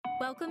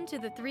Welcome to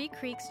the Three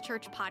Creeks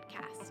Church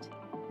Podcast.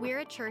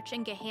 We're a church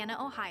in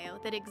Gahanna, Ohio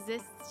that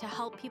exists to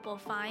help people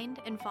find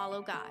and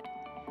follow God.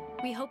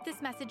 We hope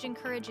this message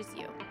encourages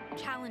you,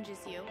 challenges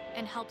you,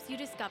 and helps you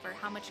discover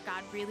how much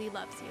God really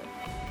loves you.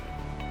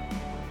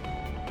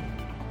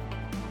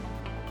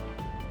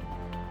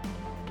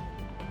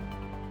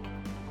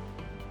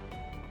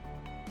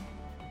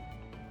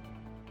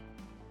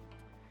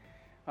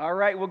 All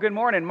right, well, good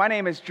morning. My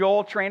name is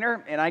Joel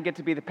Trainer, and I get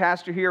to be the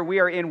pastor here. We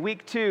are in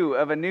week 2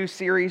 of a new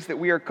series that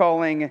we are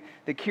calling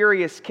The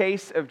Curious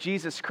Case of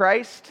Jesus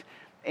Christ.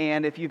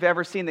 And if you've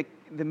ever seen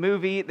the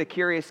movie The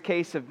Curious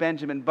Case of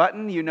Benjamin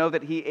Button, you know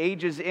that he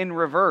ages in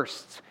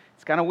reverse.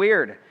 It's kind of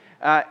weird.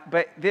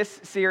 But this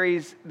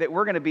series that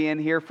we're going to be in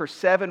here for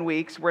 7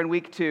 weeks, we're in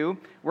week 2,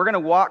 we're going to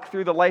walk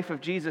through the life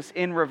of Jesus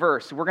in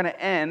reverse. We're going to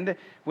end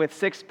with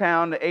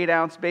 6-pound,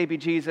 8-ounce baby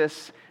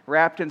Jesus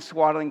wrapped in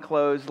swaddling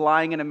clothes,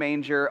 lying in a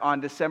manger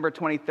on December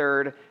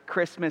 23rd,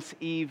 Christmas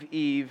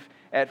Eve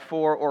at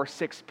 4 or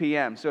 6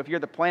 p.m. So if you're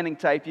the planning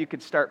type, you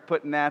could start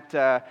putting that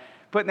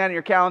in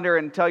your calendar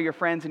and tell your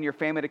friends and your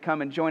family to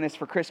come and join us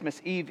for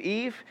Christmas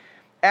Eve.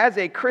 As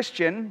a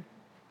Christian,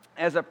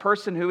 as a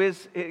person who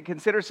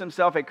considers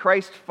himself a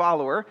Christ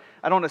follower,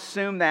 I don't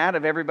assume that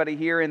of everybody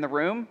here in the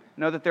room.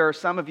 I know that there are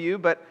some of you,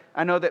 but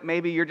I know that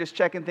maybe you're just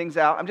checking things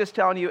out. I'm just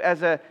telling you,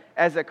 as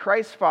a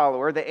Christ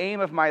follower, the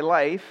aim of my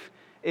life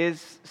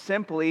is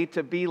simply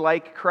to be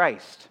like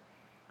Christ.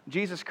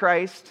 Jesus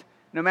Christ,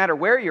 no matter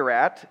where you're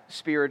at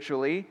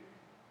spiritually,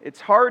 it's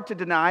hard to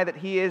deny that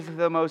he is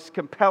the most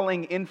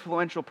compelling,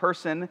 influential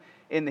person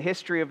in the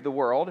history of the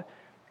world.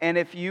 And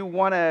if you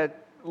want to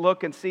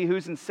look and see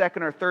who's in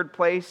second or third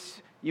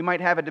place, you might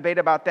have a debate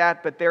about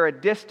that, but they're a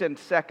distant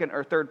second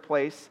or third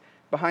place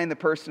behind the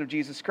person of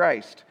Jesus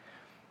Christ.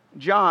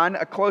 John,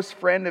 a close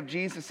friend of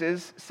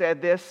Jesus's, said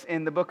this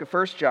in the book of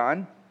 1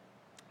 John,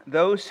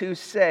 "Those who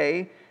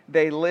say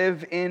they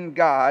live in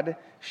God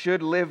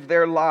should live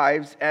their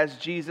lives as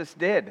Jesus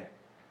did."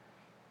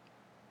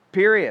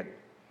 Period.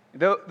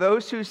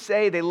 Those who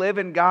say they live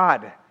in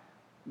God,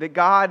 that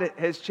God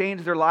has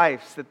changed their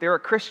lives, that they're a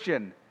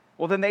Christian,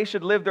 well, then they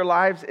should live their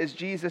lives as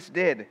Jesus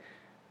did.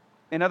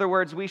 In other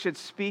words, we should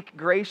speak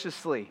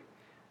graciously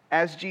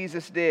as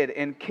Jesus did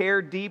and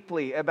care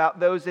deeply about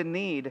those in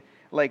need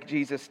like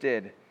Jesus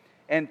did,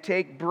 and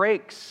take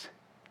breaks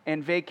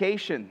and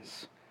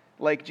vacations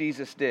like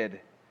Jesus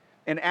did,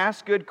 and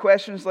ask good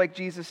questions like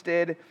Jesus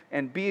did,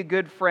 and be a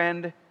good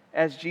friend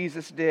as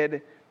Jesus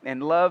did,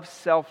 and love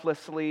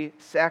selflessly,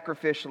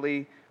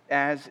 sacrificially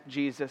as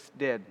Jesus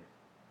did.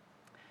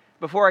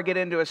 Before I get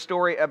into a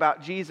story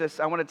about Jesus,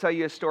 I want to tell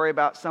you a story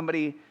about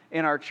somebody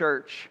in our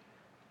church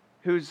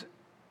whose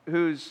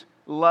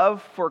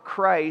love for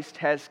Christ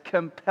has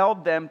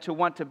compelled them to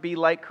want to be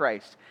like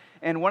Christ.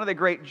 And one of the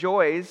great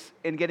joys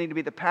in getting to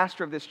be the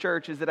pastor of this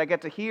church is that I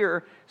get to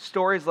hear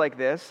stories like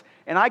this,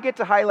 and I get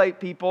to highlight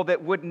people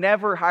that would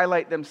never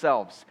highlight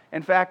themselves.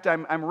 In fact,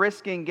 I'm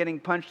risking getting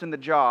punched in the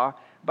jaw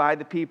by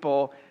the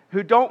people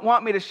who don't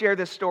want me to share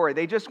this story.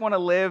 They just want to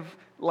live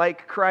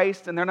like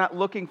Christ, and they're not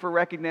looking for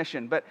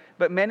recognition. But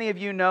many of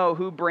you know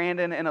who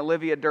Brandon and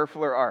Olivia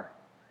Derfler are.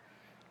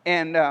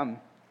 And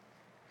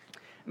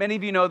many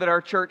of you know that our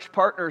church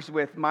partners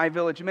with My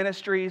Village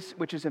Ministries,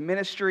 which is a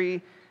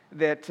ministry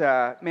that,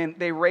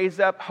 they raise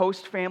up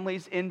host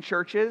families in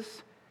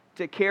churches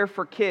to care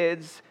for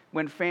kids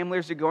when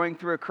families are going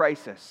through a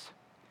crisis.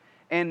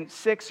 And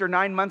 6 or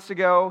 9 months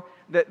ago,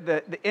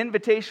 the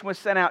invitation was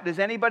sent out. Does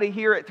anybody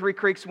here at Three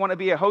Creeks want to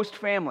be a host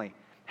family?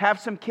 Have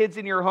some kids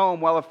in your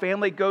home while a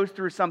family goes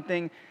through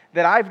something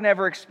that I've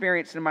never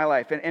experienced in my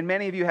life. And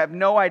many of you have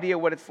no idea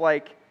what it's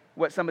like,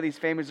 what some of these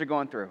families are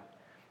going through.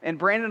 And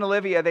Brandon and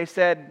Olivia, they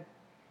said,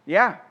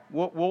 yeah,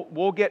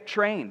 we'll get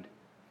trained.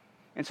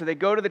 And so they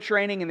go to the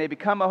training and they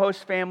become a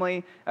host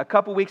family. A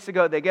couple weeks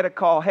ago, they get a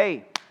call,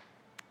 hey,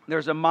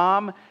 there's a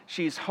mom,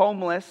 she's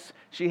homeless,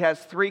 she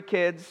has 3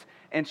 kids,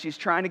 and she's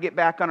trying to get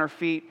back on her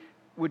feet.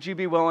 Would you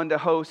be willing to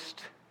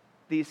host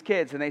these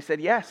kids? And they said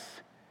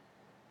yes.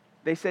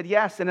 They said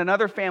yes. And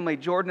another family,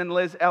 Jordan and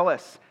Liz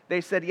Ellis,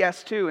 they said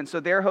yes too. And so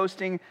they're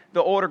hosting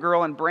the older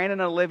girl, and Brandon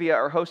and Olivia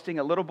are hosting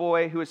a little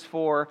boy who is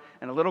 4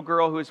 and a little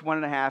girl who is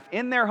 1.5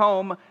 in their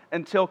home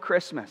until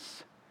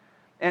Christmas.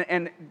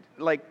 And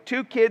like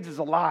 2 kids is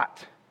a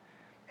lot.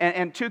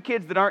 And 2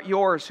 kids that aren't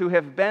yours who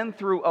have been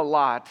through a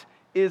lot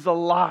is a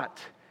lot.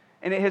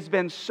 And it has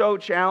been so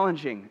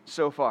challenging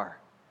so far.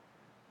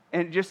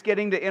 And just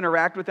getting to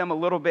interact with them a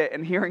little bit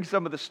and hearing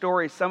some of the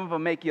stories, some of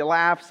them make you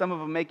laugh, some of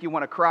them make you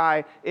want to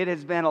cry. It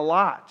has been a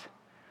lot.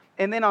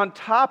 And then on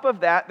top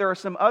of that, there are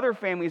some other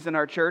families in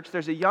our church.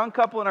 There's a young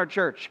couple in our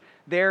church.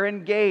 They're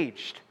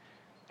engaged.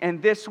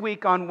 And this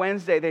week on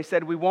Wednesday, they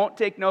said, we won't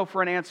take no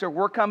for an answer.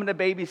 We're coming to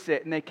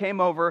babysit. And they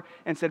came over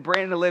and said,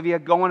 Brandon and Olivia,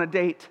 go on a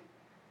date.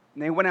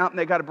 And they went out and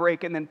they got a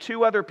break. And then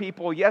 2 other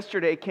people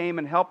yesterday came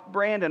and helped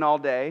Brandon all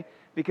day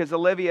because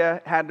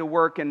Olivia had to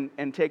work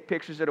and take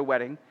pictures at a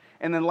wedding.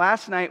 And then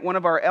last night, one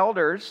of our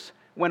elders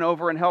went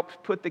over and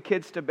helped put the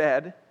kids to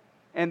bed.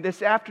 And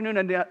this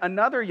afternoon,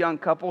 another young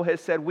couple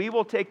has said, we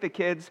will take the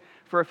kids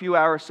for a few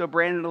hours so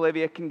Brandon and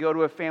Olivia can go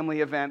to a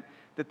family event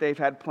that they've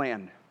had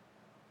planned.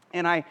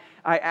 And I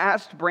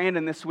asked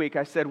Brandon this week,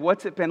 I said,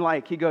 what's it been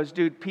like? He goes,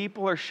 dude,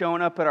 people are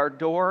showing up at our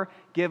door,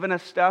 giving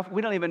us stuff.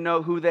 We don't even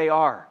know who they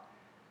are.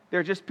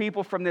 They're just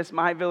people from this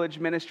My Village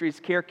Ministries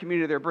care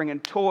community. They're bringing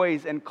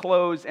toys and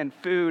clothes and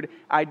food.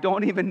 I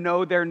don't even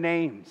know their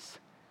names.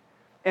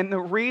 And the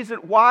reason,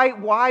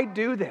 why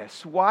do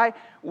this?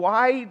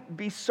 Why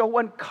be so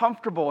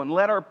uncomfortable and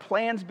let our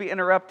plans be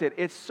interrupted?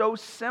 It's so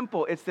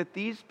simple. It's that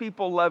these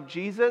people love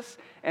Jesus,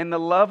 and the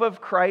love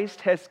of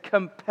Christ has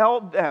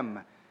compelled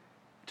them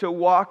to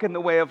walk in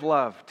the way of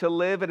love, to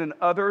live in an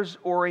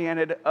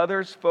others-oriented,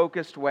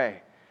 others-focused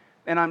way.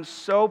 And I'm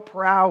so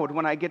proud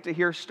when I get to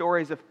hear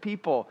stories of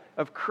people,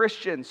 of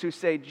Christians who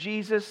say,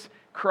 Jesus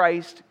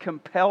Christ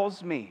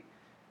compels me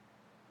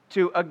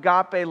to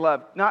agape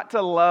love, not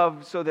to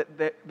love so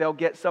that they'll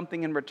get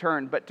something in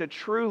return, but to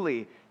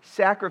truly,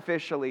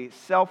 sacrificially,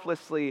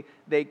 selflessly,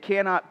 they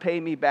cannot pay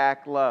me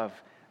back love.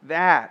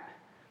 That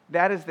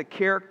is the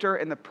character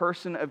and the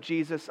person of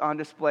Jesus on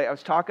display. I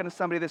was talking to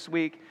somebody this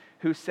week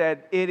who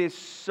said, it is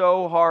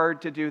so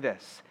hard to do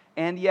this.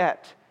 And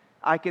yet,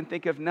 I can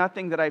think of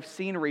nothing that I've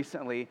seen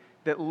recently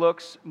that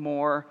looks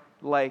more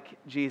like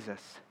Jesus.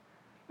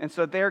 And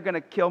so they're going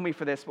to kill me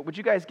for this, but would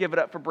you guys give it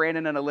up for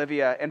Brandon and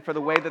Olivia and for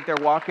the way that they're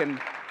walking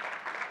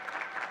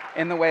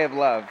in the way of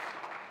love?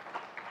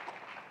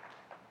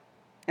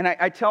 And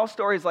I tell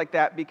stories like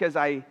that because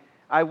I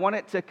want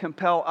it to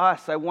compel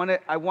us. I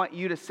want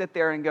you to sit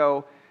there and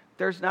go,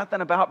 there's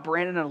nothing about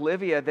Brandon and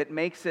Olivia that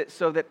makes it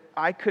so that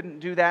I couldn't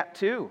do that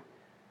too.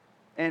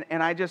 And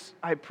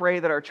I pray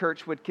that our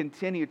church would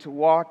continue to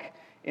walk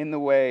in the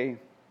way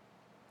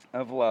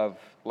of love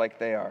like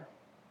they are.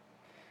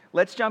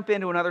 Let's jump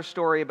into another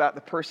story about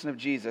the person of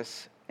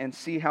Jesus and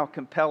see how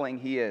compelling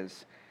he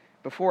is.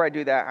 Before I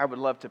do that, I would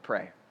love to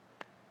pray.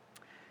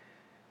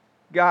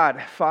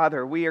 God,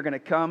 Father, we are going to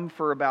come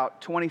for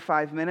about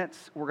 25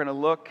 minutes. We're going to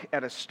look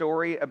at a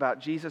story about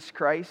Jesus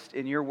Christ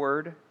in your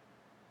word.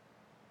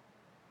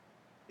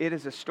 It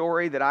is a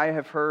story that I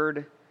have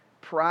heard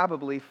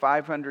probably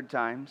 500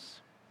 times.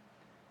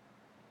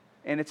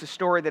 And it's a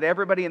story that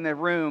everybody in the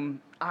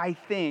room, I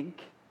think,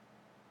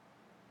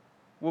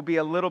 will be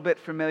a little bit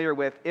familiar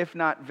with, if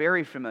not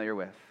very familiar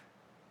with.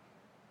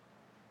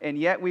 And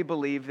yet we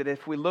believe that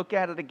if we look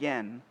at it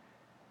again,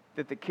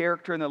 that the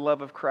character and the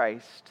love of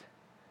Christ,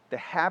 the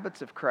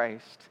habits of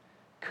Christ,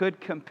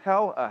 could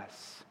compel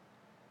us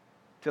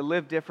to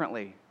live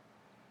differently.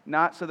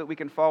 Not so that we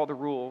can follow the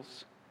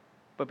rules,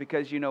 but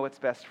because you know what's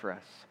best for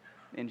us.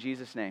 In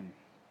Jesus' name,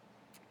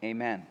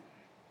 amen.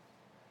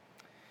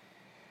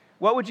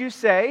 What would you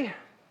say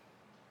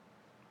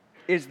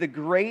is the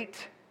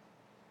great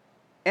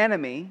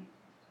enemy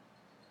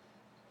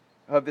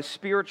of the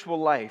spiritual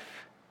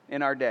life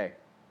in our day?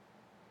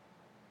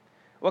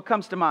 What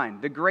comes to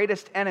mind? The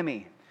greatest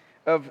enemy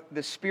of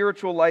the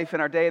spiritual life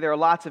in our day. There are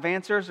lots of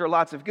answers. There are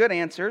lots of good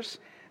answers.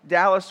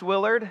 Dallas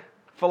Willard,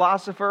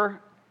 philosopher,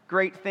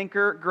 great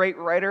thinker, great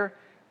writer,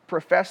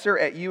 professor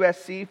at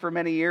USC for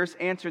many years,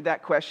 answered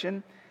that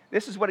question.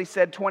 This is what he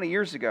said 20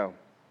 years ago.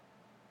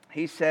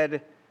 He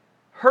said,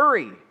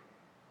 hurry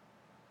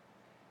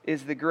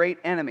is the great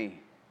enemy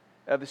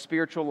of the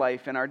spiritual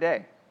life in our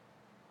day.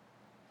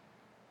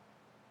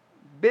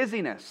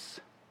 Busyness,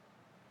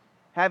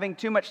 having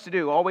too much to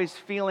do, always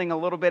feeling a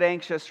little bit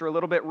anxious or a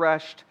little bit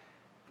rushed,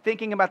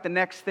 thinking about the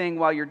next thing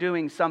while you're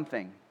doing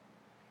something.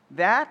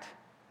 That,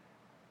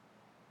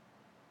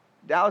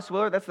 Dallas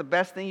Willard, that's the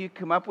best thing you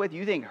come up with?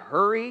 You think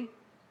hurry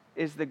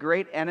is the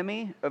great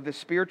enemy of the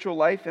spiritual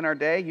life in our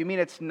day? You mean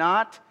it's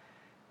not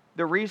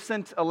the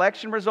recent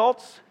election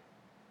results?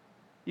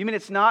 You mean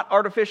it's not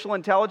artificial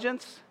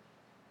intelligence?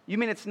 You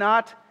mean it's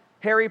not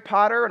Harry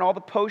Potter and all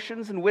the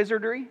potions and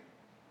wizardry?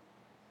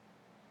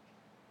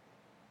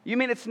 You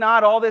mean it's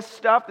not all this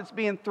stuff that's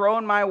being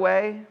thrown my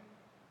way?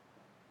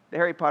 The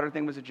Harry Potter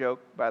thing was a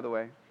joke, by the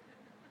way.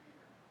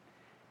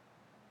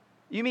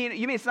 You mean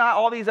it's not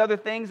all these other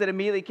things that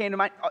immediately came to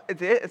mind?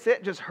 It's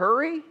it? Just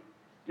hurry?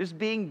 Just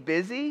being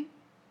busy?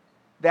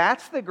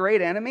 That's the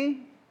great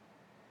enemy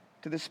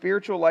to the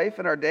spiritual life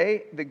in our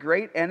day? The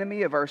great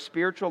enemy of our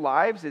spiritual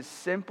lives is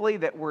simply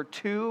that we're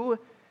too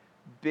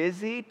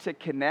busy to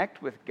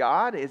connect with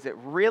God? Is it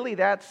really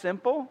that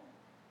simple?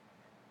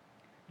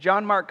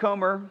 John Mark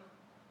Comer,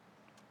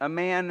 a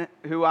man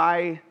who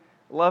I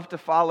love to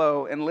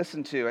follow and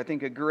listen to, I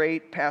think a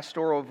great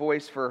pastoral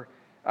voice for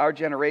our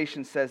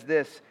generation, says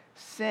this: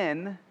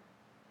 sin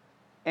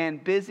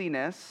and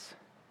busyness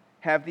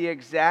have the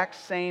exact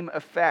same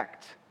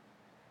effect.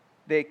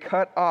 They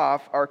cut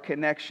off our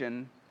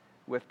connection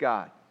with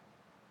God.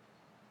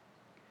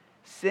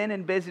 Sin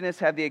and busyness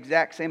have the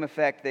exact same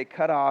effect. They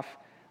cut off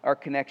our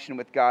connection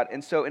with God.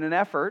 And so in an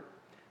effort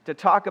to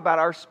talk about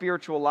our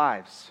spiritual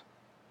lives,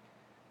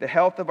 the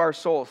health of our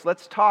souls,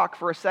 let's talk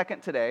for a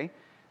second today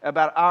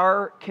about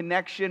our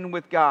connection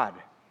with God,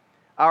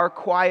 our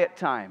quiet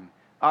time,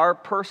 our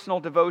personal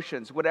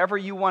devotions, whatever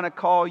you want to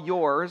call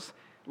yours.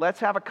 let's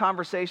have a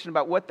conversation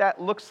about what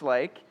that looks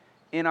like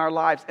in our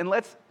lives. And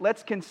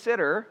let's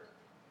consider,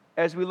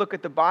 as we look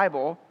at the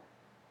Bible,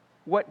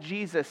 what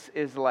Jesus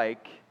is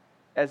like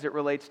as it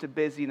relates to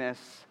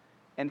busyness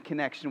and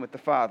connection with the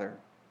Father.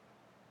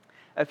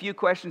 A few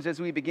questions as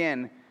we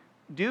begin.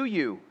 Do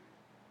you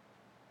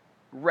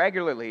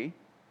regularly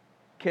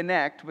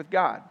connect with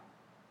God?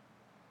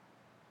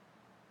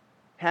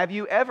 Have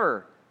you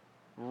ever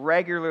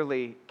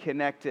regularly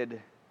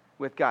connected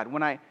with God?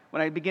 When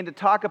I begin to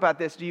talk about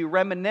this, do you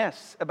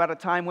reminisce about a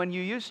time when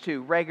you used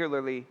to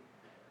regularly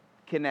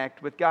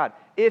connect with God?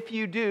 If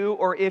you do,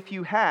 or if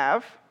you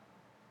have,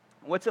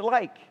 what's it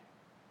like?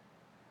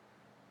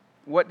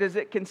 What does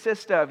it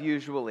consist of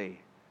usually?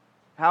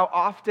 How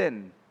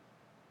often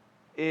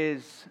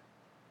is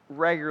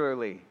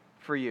regularly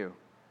for you?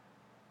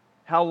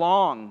 How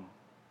long?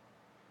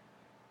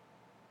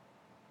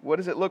 What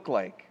does it look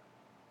like?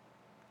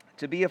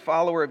 To be a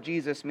follower of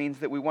Jesus means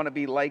that we want to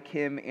be like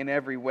him in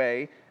every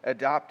way,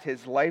 adopt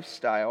his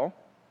lifestyle.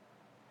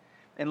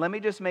 And let me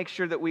just make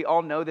sure that we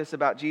all know this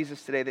about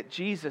Jesus today, that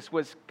Jesus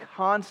was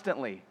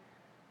constantly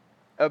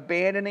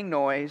abandoning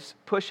noise,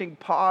 pushing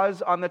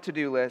pause on the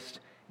to-do list,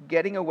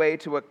 getting away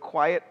to a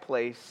quiet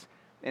place,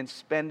 and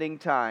spending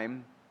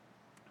time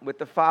with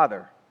the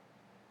Father.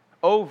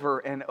 Over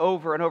and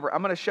over and over.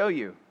 I'm going to show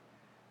you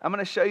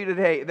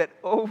today that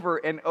over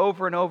and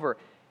over and over,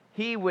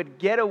 he would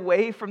get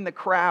away from the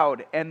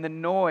crowd and the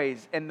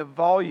noise and the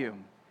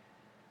volume.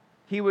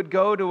 He would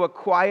go to a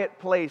quiet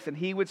place and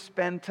he would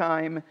spend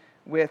time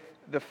with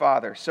the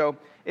Father. So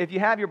if you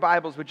have your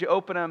Bibles, would you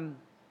open them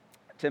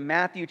to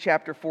Matthew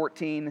chapter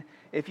 14.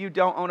 If you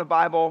don't own a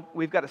Bible,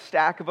 we've got a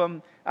stack of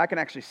them. I can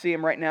actually see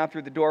them right now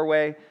through the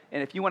doorway.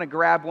 And if you want to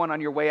grab one on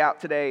your way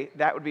out today,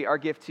 that would be our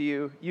gift to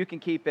you. You can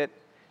keep it.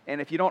 And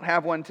if you don't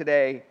have one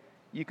today,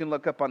 you can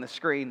look up on the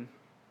screen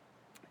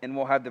and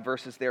we'll have the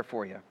verses there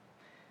for you.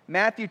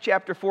 Matthew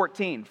chapter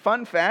 14.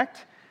 Fun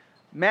fact,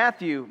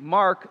 Matthew,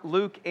 Mark,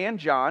 Luke, and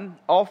John,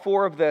 all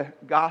four of the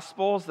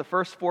Gospels, the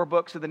first four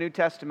books of the New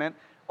Testament,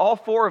 all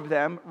four of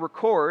them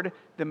record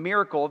the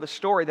miracle, the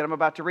story that I'm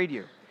about to read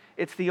you.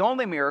 It's the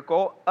only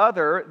miracle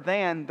other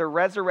than the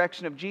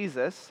resurrection of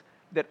Jesus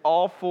that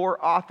all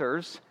four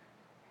authors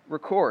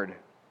record.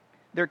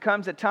 There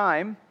comes a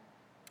time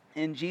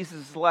in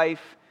Jesus'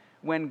 life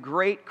when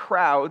great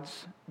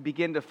crowds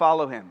begin to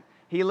follow him.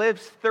 He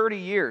lives 30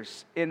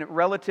 years in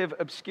relative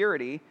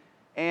obscurity,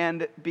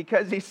 and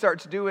because he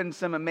starts doing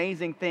some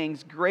amazing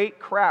things, great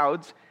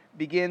crowds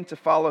begin to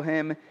follow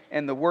him,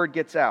 and the word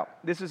gets out.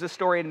 This is a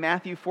story in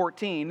Matthew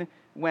 14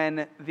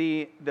 when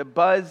the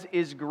buzz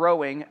is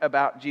growing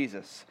about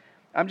Jesus.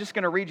 I'm just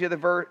going to read you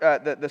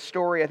the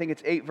story. I think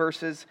it's 8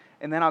 verses,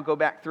 and then I'll go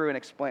back through and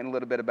explain a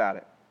little bit about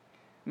it.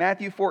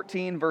 Matthew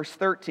 14, verse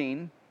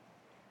 13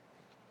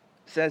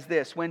 says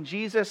this: When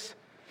Jesus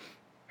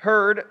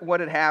heard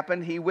what had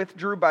happened, he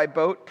withdrew by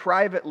boat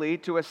privately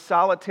to a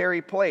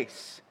solitary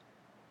place.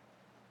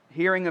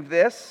 Hearing of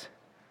this,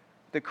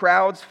 the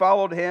crowds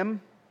followed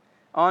him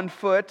on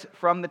foot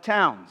from the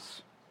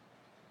towns.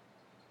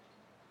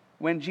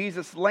 When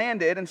Jesus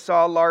landed and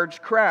saw a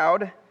large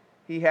crowd,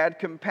 he had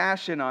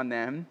compassion on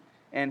them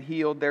and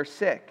healed their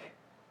sick.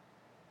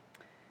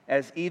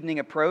 As evening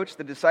approached,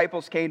 the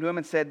disciples came to him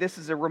and said, "This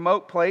is a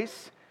remote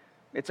place.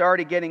 It's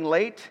already getting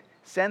late.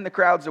 Send the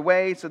crowds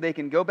away so they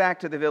can go back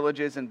to the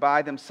villages and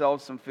buy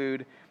themselves some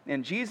food."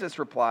 And Jesus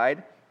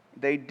replied,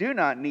 "They do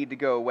not need to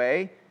go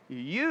away.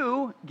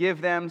 You give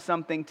them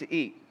something to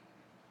eat."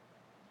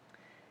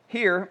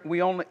 Here we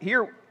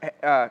go.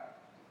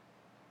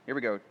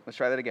 Let's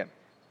try that again.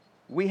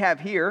 "We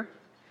have here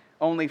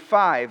only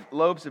 5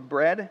 loaves of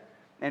bread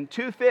and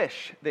 2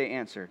 fish," they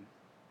answered.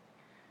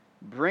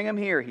 "Bring them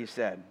here," he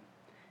said.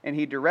 And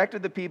he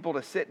directed the people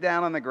to sit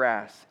down on the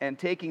grass. And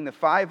taking the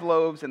 5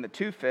 loaves and the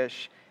 2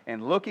 fish,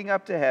 and looking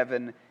up to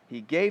heaven,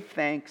 he gave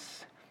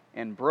thanks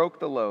and broke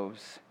the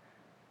loaves.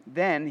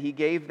 Then he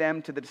gave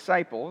them to the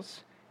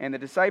disciples, and the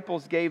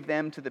disciples gave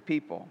them to the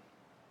people.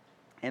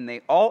 And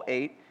they all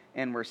ate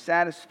and were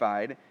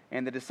satisfied,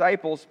 and the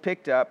disciples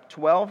picked up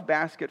 12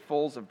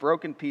 basketfuls of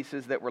broken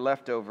pieces that were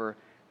left over.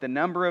 The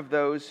number of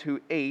those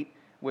who ate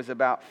was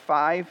about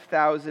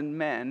 5,000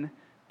 men,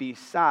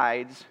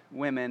 besides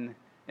women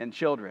and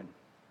children.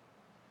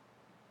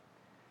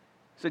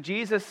 So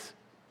Jesus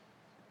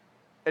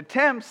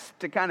attempts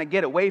to kind of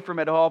get away from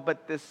it all,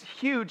 but this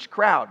huge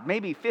crowd,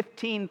 maybe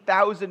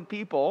 15,000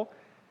 people,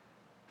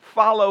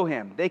 follow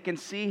him. They can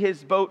see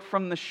his boat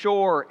from the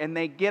shore, and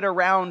they get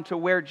around to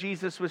where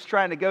Jesus was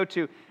trying to go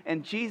to,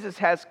 and Jesus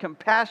has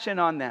compassion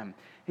on them.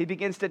 He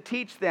begins to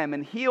teach them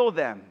and heal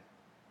them.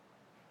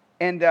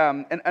 And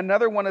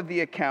another one of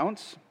the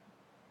accounts,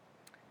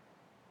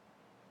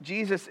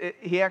 Jesus,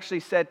 he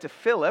actually said to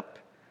Philip,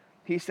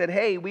 he said,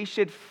 "Hey, we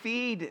should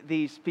feed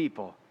these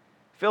people.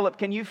 Philip,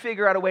 can you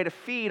figure out a way to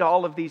feed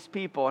all of these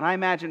people?" And I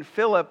imagine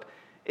Philip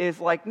is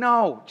like,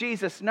 "No,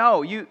 Jesus,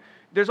 no.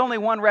 There's only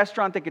one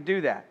restaurant that could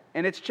do that,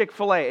 and it's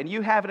Chick-fil-A, and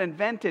you haven't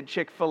invented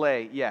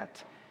Chick-fil-A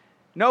yet."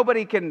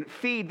 Nobody can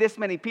feed this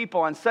many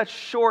people on such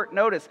short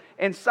notice.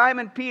 And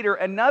Simon Peter,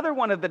 another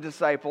one of the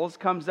disciples,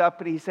 comes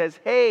up and he says,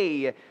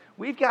 hey,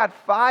 we've got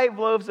 5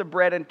 loaves of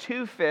bread and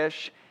 2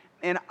 fish.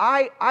 And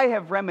I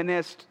have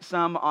reminisced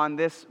some on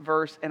this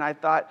verse, and I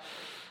thought,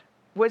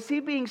 was he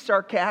being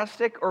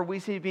sarcastic or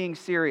was he being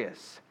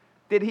serious?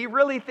 Did he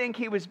really think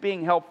he was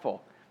being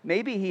helpful?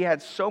 Maybe he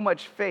had so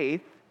much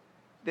faith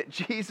that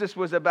Jesus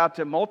was about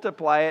to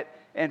multiply it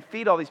and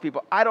feed all these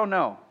people. I don't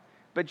know.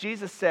 But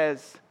Jesus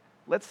says,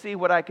 let's see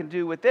what I can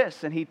do with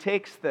this. And he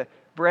takes the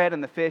bread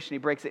and the fish and he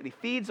breaks it and he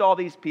feeds all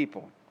these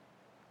people.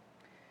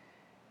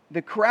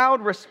 The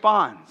crowd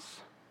responds.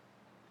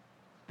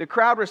 The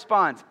crowd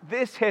responds.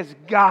 This has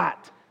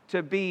got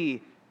to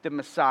be the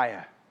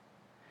Messiah.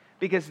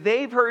 Because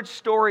they've heard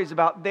stories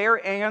about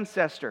their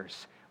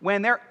ancestors.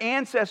 When their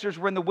ancestors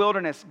were in the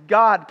wilderness,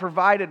 God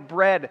provided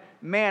bread,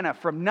 manna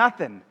from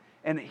nothing.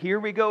 And here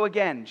we go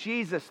again.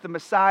 Jesus, the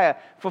Messiah,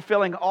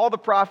 fulfilling all the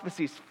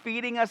prophecies,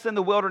 feeding us in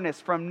the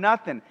wilderness from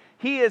nothing.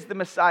 He is the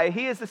Messiah.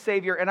 He is the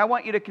Savior. And I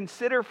want you to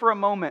consider for a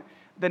moment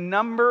the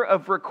number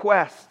of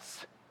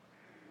requests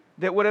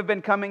that would have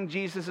been coming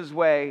Jesus'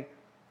 way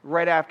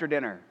right after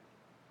dinner.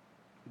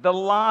 The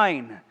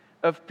line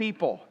of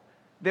people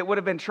that would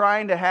have been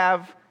trying to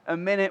have a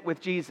minute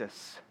with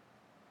Jesus.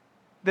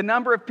 The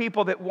number of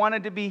people that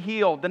wanted to be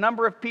healed. The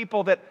number of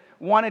people that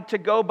wanted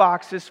to-go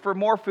boxes for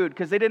more food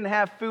because they didn't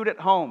have food at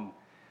home.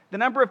 The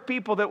number of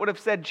people that would have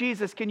said,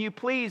 Jesus, can you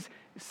please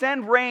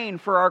send rain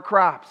for our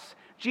crops?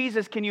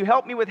 Jesus, can you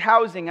help me with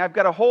housing? I've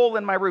got a hole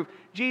in my roof.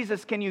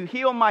 Jesus, can you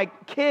heal my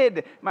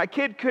kid? My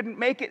kid couldn't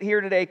make it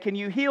here today. Can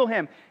you heal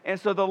him? And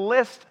so the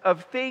list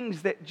of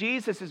things that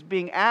Jesus is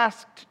being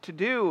asked to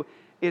do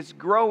is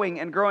growing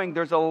and growing.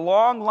 There's a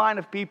long line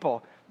of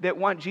people that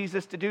want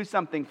Jesus to do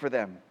something for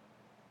them.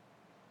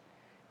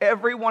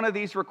 Every one of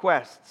these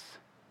requests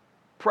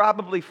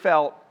probably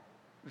felt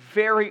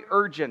very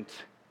urgent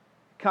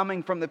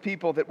coming from the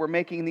people that were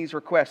making these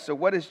requests. So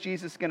what is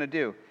Jesus going to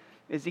do?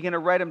 Is he going to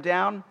write them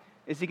down?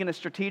 Is he going to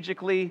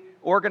strategically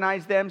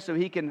organize them so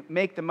he can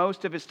make the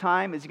most of his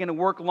time? Is he going to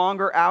work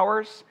longer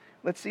hours?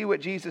 Let's see what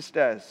Jesus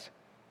does.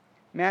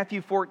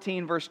 Matthew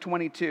 14, verse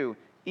 22.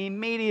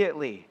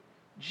 Immediately,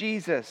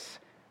 Jesus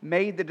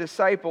made the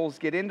disciples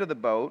get into the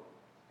boat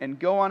and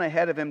go on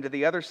ahead of him to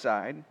the other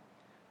side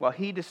while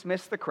he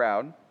dismissed the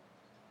crowd.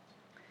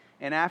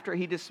 And after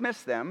he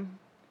dismissed them,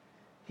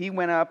 he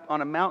went up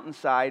on a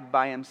mountainside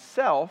by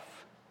himself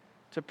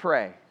to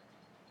pray.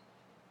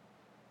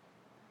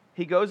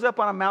 He goes up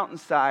on a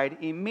mountainside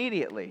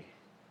immediately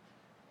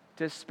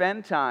to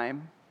spend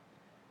time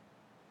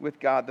with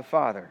God the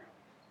Father.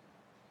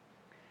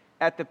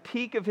 At the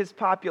peak of his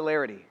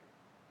popularity,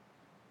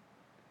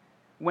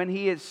 when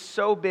he is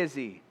so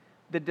busy,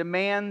 the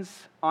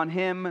demands on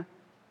him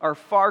are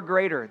far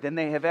greater than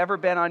they have ever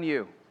been on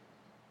you.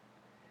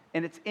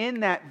 And it's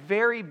in that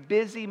very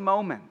busy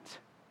moment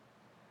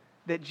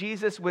that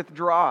Jesus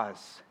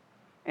withdraws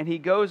and he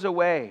goes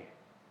away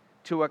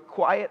to a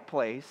quiet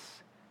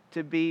place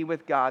to be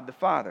with God the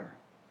Father.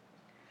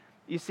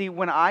 You see,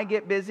 when I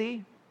get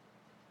busy,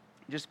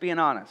 just being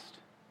honest,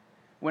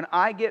 when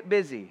I get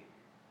busy,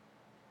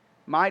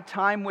 my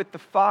time with the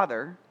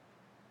Father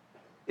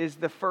is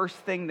the first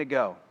thing to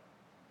go.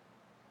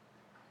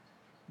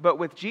 But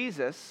with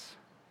Jesus,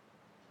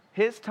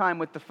 his time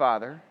with the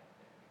Father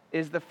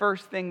is the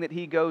first thing that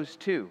he goes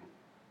to.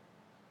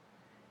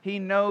 He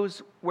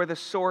knows where the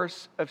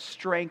source of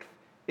strength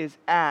is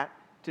at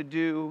to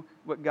do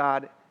what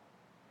God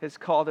has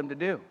called him to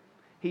do.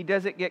 He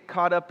doesn't get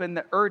caught up in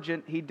the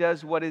urgent. He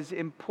does what is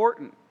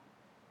important.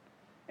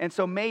 And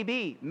so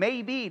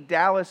maybe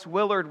Dallas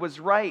Willard was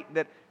right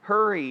that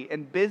hurry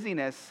and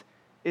busyness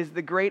is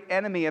the great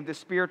enemy of the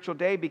spiritual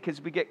day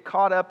because we get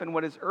caught up in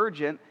what is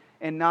urgent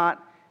and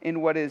not in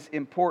what is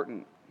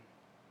important.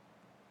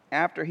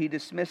 After he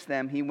dismissed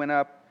them, he went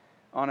up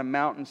on a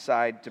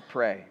mountainside to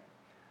pray.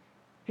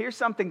 Here's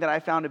something that I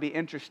found to be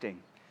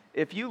interesting.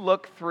 If you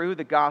look through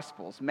the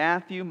Gospels,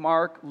 Matthew,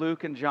 Mark,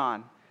 Luke, and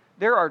John,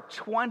 there are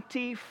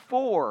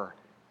 24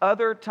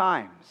 other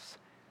times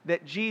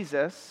that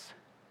Jesus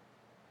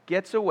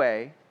gets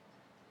away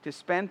to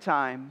spend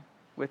time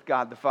with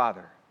God the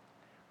Father.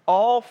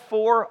 All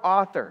 4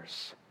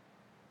 authors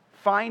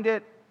find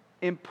it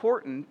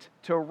important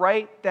to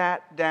write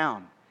that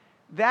down.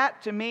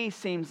 That to me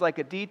seems like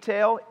a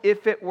detail.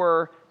 If it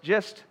were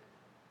just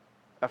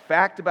a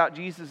fact about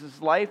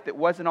Jesus' life that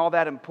wasn't all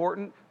that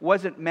important,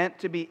 wasn't meant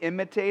to be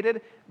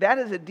imitated, that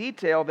is a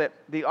detail that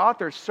the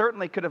authors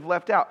certainly could have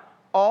left out.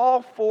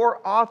 All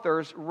 4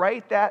 authors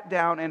write that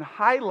down and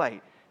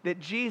highlight that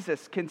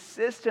Jesus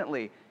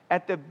consistently,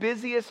 at the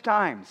busiest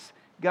times,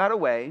 got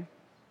away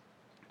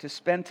to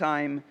spend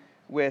time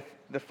with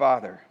the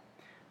Father.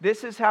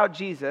 This is how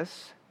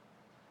Jesus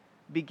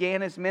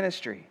began his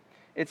ministry.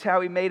 It's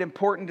how he made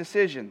important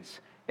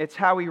decisions. It's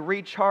how he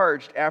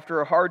recharged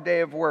after a hard day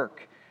of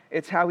work.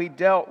 It's how he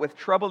dealt with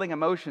troubling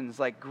emotions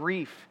like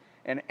grief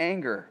and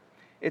anger.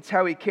 It's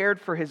how he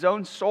cared for his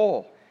own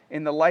soul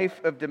in the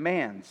life of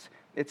demands.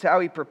 It's how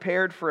he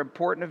prepared for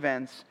important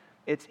events.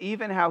 It's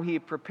even how he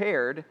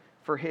prepared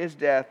for his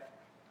death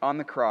on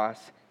the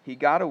cross, he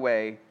got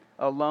away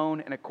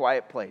alone in a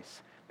quiet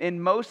place.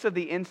 In most of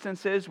the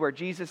instances where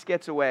Jesus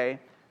gets away,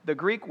 the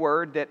Greek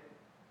word that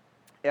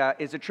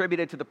is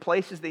attributed to the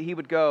places that he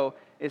would go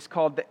is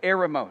called the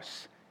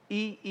eremos.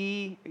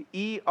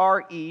 E-E-R-E-M-O-S.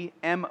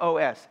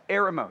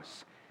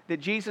 Eremos. That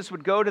Jesus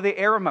would go to the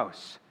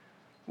eremos,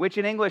 which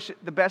in English,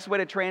 the best way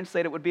to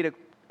translate it would be to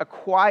a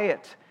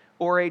quiet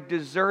or a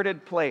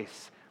deserted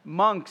place.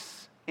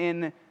 Monks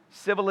in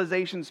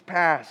civilizations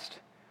past,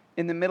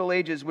 in the Middle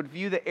Ages, would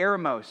view the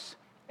eremos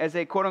as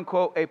a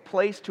quote-unquote a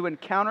place to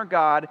encounter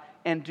God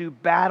and do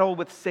battle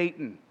with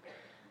Satan.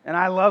 And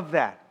I love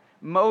that.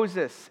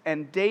 Moses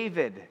and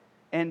David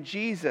and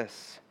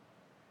Jesus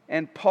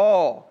and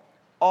Paul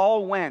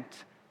all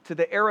went to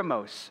the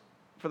eremos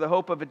for the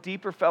hope of a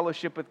deeper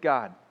fellowship with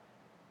God.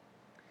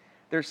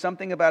 There's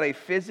something about a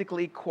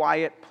physically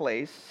quiet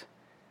place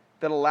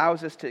that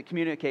allows us to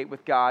communicate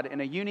with God in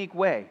a unique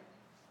way.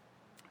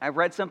 I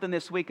read something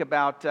this week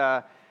about,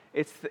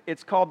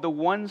 it's called the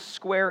 1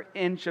 square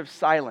inch of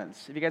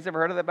silence. Have you guys ever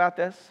heard about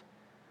this?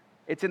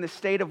 It's in the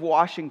state of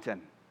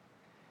Washington.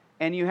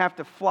 And you have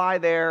to fly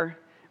there,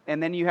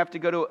 and then you have to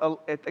go to,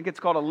 I think it's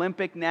called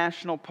Olympic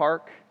National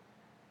Park.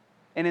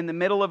 And in the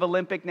middle of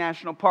Olympic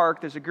National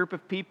Park, there's a group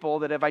of people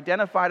that have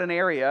identified an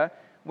area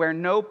where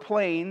no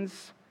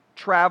planes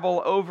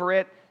travel over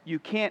it. You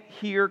can't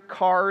hear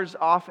cars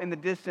off in the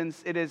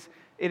distance. It is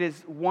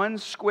 1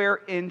 square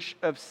inch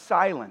of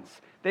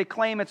silence. They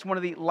claim it's one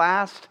of the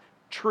last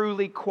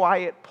truly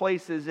quiet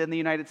places in the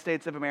United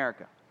States of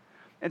America.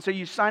 And so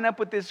you sign up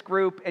with this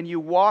group and you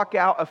walk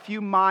out a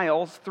few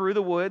miles through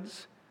the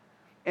woods.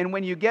 And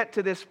when you get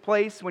to this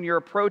place, when you're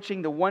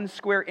approaching the 1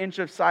 square inch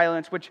of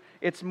silence, which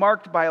it's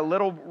marked by a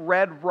little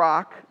red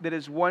rock that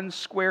is 1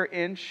 square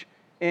inch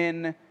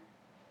in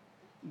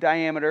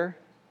diameter.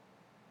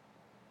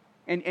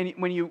 And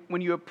when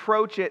you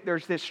approach it,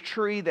 there's this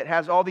tree that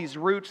has all these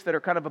roots that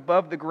are kind of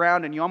above the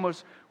ground, and you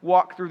almost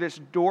walk through this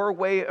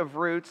doorway of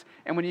roots.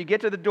 And when you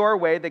get to the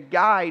doorway, the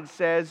guide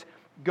says,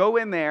 go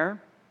in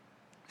there,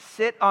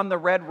 sit on the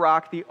red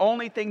rock. The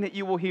only thing that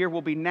you will hear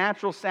will be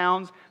natural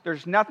sounds.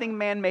 There's nothing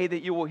man-made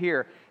that you will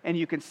hear. And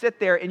you can sit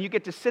there, and you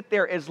get to sit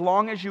there as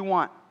long as you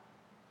want.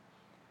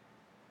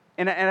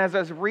 And as I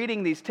was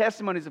reading these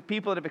testimonies of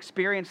people that have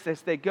experienced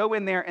this, they go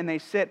in there and they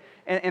sit,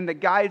 and the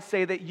guides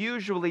say that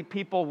usually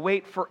people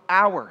wait for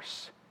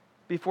hours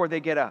before they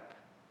get up.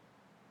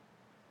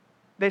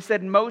 They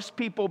said most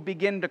people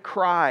begin to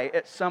cry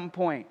at some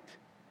point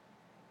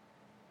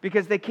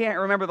because they can't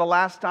remember the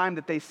last time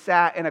that they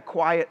sat in a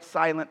quiet,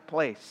 silent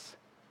place.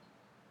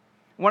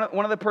 One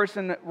of the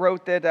person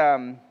wrote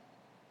that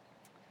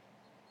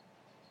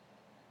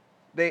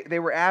they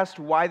were asked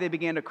why they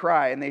began to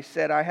cry, and they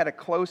said, I had a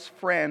close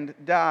friend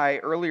die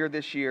earlier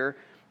this year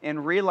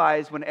and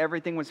realized when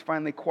everything was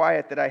finally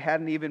quiet that I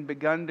hadn't even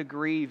begun to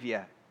grieve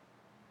yet.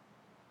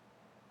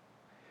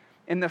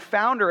 And the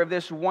founder of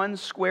this 1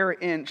 square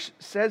inch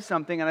says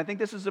something, and I think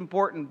this is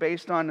important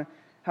based on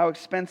how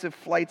expensive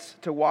flights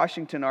to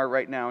Washington are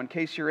right now, in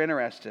case you're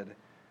interested.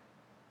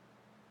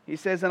 He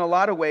says, in a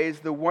lot of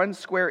ways, the 1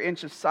 square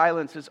inch of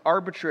silence is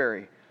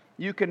arbitrary.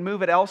 You can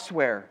move it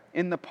elsewhere,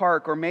 in the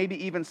park, or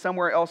maybe even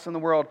somewhere else in the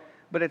world,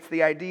 but it's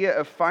the idea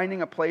of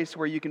finding a place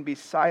where you can be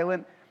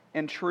silent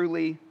and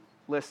truly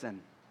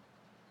listen.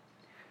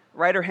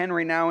 Writer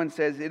Henry Nouwen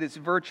says, it is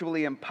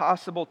virtually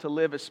impossible to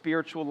live a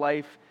spiritual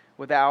life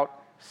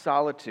without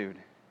solitude.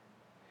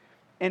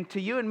 And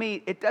to you and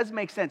me, it does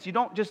make sense. You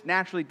don't just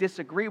naturally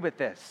disagree with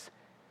this.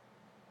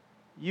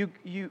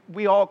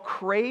 We all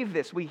crave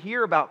this. We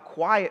hear about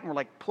quiet and we're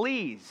like,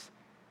 please,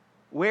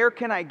 where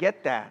can I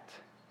get that?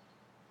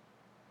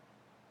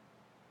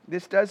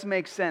 This does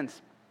make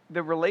sense.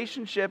 The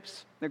relationship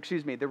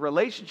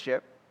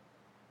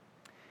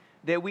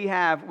that we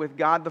have with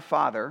God the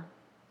Father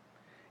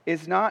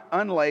is not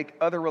unlike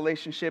other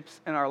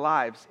relationships in our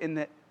lives in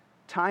that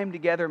time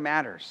together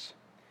matters.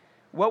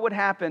 What would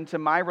happen to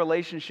my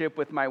relationship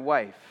with my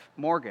wife,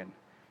 Morgan,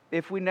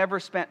 if we never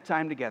spent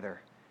time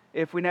together?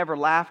 If we never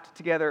laughed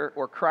together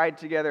or cried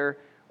together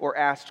or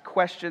asked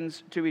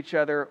questions to each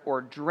other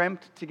or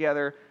dreamt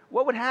together?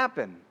 What would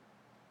happen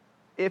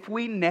if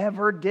we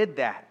never did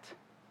that?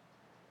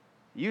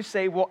 You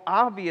say, well,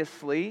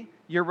 obviously,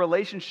 your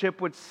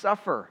relationship would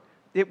suffer.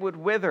 It would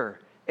wither,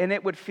 and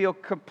it would feel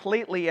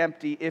completely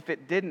empty if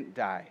it didn't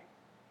die.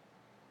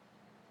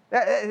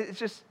 It's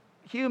just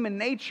human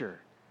nature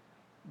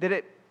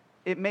that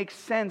it makes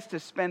sense to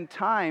spend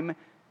time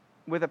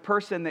with a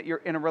person that you're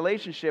in a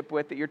relationship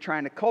with that you're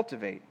trying to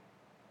cultivate.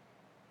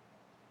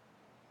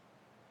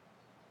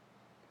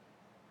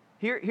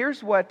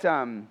 Here's what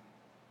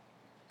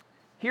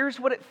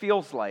it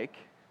feels like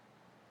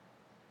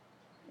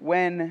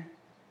when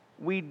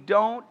we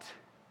don't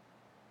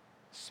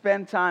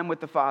spend time with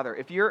the Father.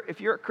 If you're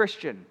a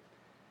Christian,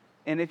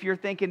 and if you're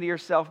thinking to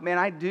yourself, man,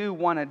 I do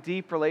want a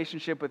deep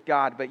relationship with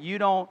God, but you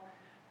don't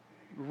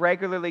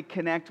regularly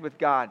connect with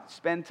God,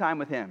 spend time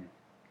with Him.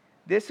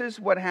 This is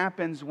what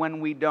happens when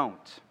we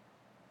don't.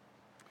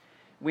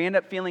 We end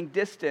up feeling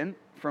distant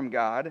from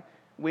God.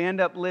 we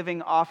end up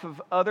living off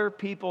of other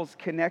people's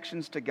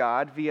connections to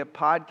God via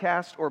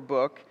podcast or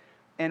book,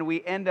 and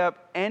we end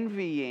up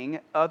envying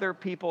other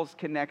people's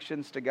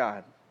connections to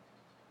God.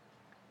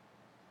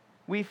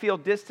 We feel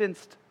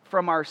distanced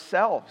from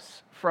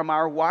ourselves, from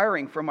our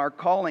wiring, from our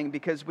calling,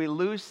 because we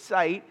lose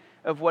sight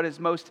of what is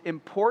most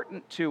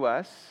important to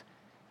us,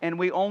 and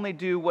we only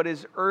do what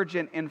is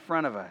urgent in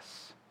front of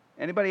us.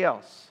 Anybody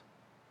else?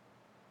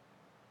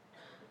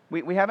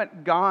 We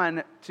haven't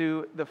gone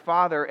to the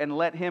Father and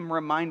let Him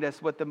remind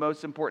us what the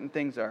most important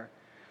things are.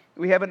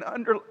 We have an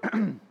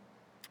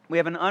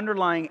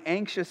underlying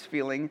anxious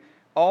feeling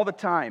all the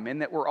time, in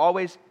that we're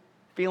always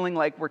feeling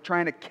like we're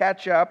trying to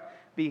catch up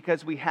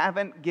because we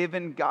haven't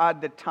given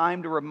God the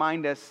time to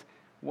remind us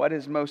what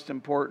is most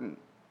important.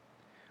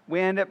 We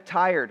end up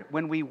tired.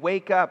 When we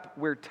wake up,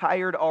 we're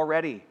tired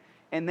already.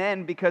 And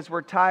then, because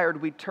we're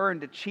tired, we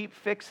turn to cheap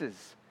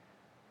fixes.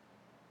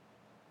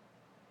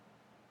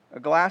 A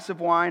glass of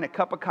wine, a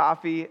cup of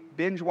coffee,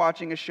 binge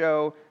watching a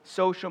show,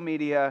 social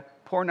media,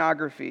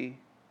 pornography.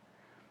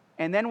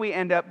 And then we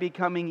end up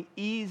becoming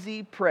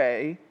easy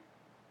prey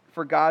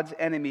for God's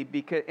enemy,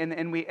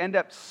 and we end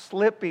up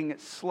slipping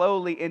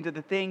slowly into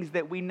the things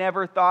that we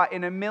never thought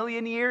in a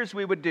million years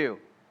we would do.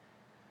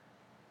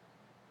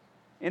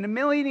 In a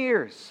million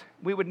years,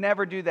 we would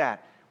never do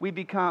that. We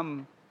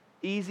become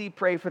easy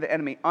prey for the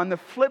enemy. On the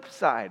flip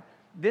side,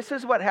 this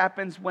is what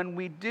happens when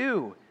we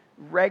do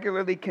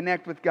regularly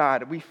connect with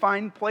God. We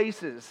find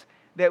places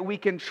that we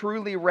can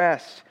truly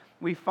rest.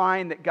 We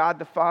find that God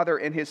the Father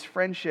in His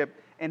friendship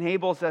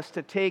enables us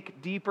to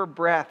take deeper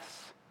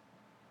breaths.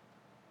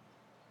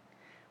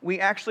 We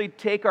actually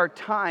take our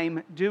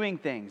time doing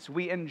things.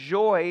 We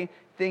enjoy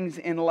things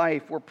in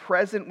life. We're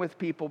present with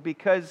people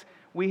because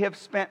we have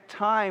spent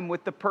time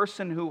with the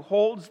person who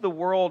holds the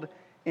world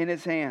in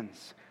His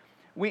hands.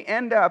 We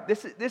end up,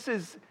 this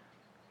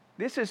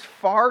is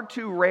far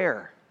too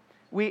rare.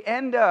 We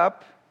end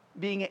up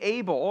being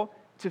able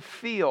to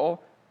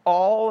feel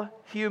all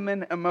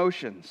human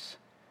emotions.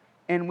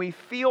 And we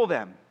feel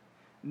them.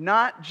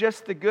 Not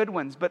just the good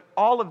ones, but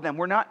all of them.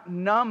 We're not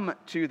numb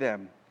to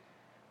them.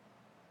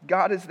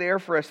 God is there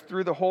for us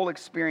through the whole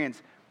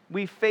experience.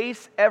 We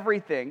face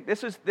everything.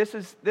 This is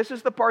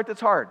the part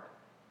that's hard.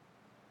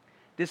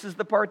 This is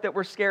the part that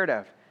we're scared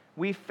of.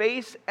 We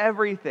face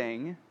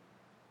everything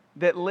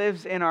that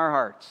lives in our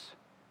hearts.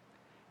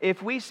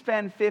 If we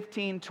spend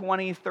 15,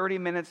 20, 30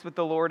 minutes with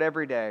the Lord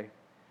every day,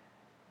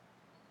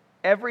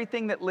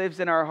 everything that lives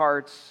in our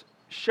hearts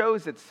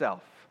shows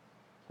itself.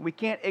 We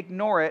can't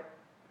ignore it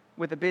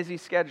with a busy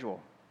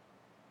schedule.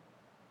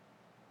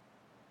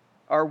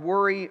 Our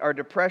worry, our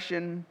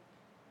depression,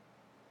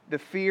 the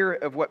fear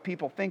of what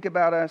people think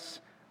about us,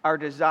 our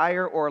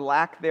desire or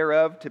lack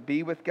thereof to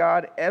be with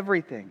God,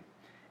 everything.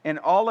 And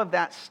all of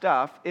that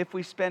stuff, if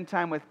we spend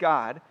time with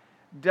God,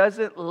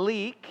 doesn't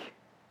leak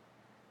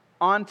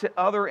onto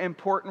other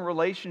important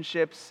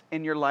relationships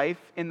in your life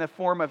in the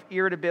form of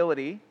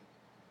irritability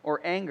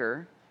or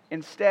anger.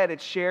 Instead,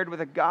 it's shared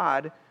with a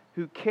God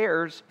who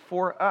cares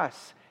for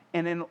us.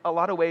 And in a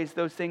lot of ways,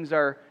 those things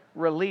are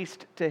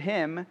released to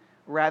Him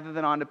rather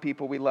than onto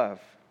people we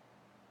love.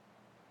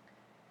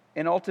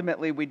 And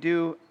ultimately, we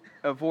do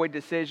avoid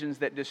decisions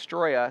that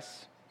destroy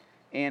us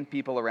and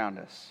people around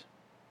us.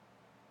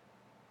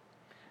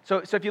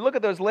 So if you look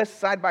at those lists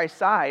side by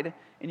side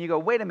and you go,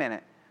 wait a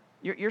minute,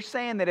 you're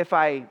saying that if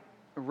I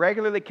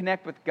regularly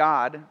connect with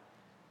God,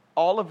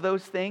 all of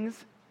those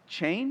things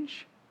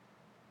change?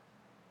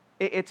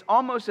 It's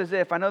almost as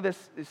if, I know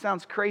it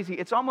sounds crazy,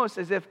 it's almost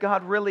as if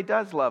God really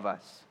does love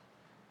us.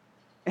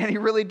 And He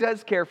really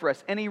does care for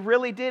us. And He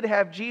really did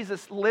have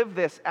Jesus live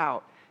this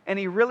out. And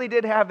He really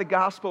did have the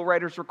gospel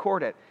writers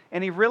record it.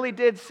 And He really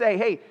did say,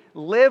 hey,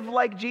 live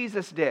like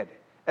Jesus did.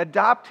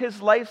 Adopt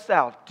His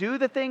lifestyle. Do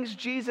the things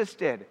Jesus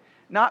did.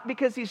 Not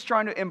because He's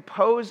trying to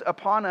impose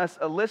upon us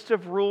a list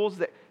of rules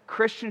that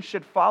Christians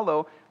should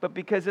follow, but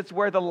because it's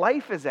where the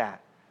life is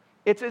at.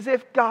 It's as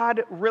if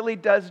God really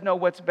does know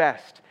what's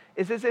best.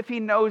 It's as if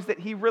He knows that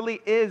He really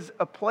is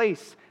a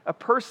place, a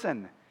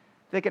person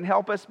that can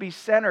help us be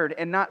centered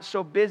and not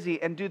so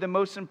busy and do the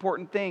most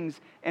important things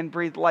and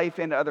breathe life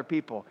into other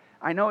people.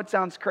 I know it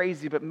sounds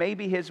crazy, but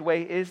maybe His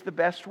way is the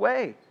best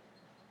way.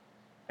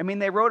 I mean,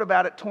 they wrote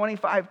about it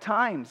 25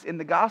 times in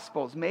the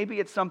Gospels. Maybe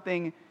it's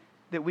something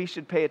that we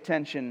should pay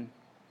attention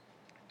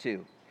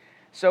to.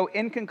 So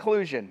in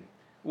conclusion,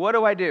 what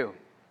do I do?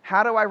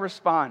 How do I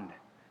respond?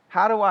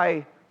 How do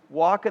I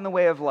walk in the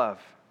way of love?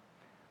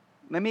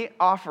 Let me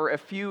offer a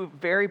few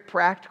very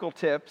practical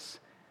tips,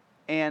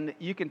 and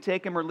you can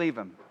take them or leave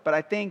them. But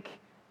I think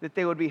that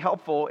they would be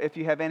helpful if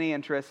you have any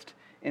interest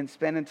in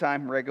spending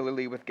time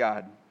regularly with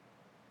God.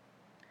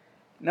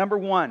 Number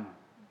one,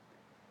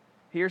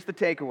 here's the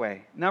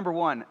takeaway. Number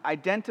one,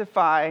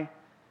 identify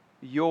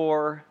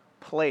your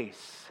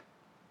place.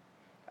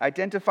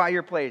 Identify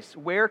your place.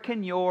 Where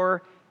can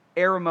your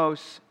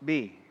eremos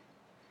be?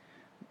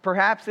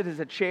 Perhaps it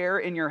is a chair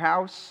in your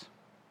house,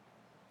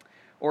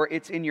 or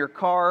it's in your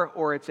car,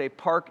 or it's a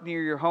park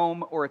near your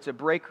home, or it's a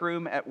break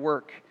room at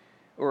work,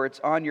 or it's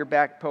on your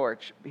back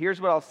porch.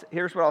 Here's what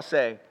I'll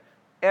say.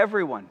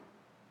 everyone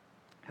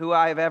who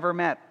I have ever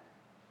met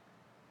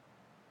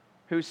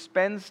who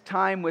spends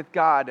time with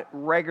God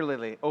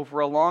regularly over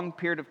a long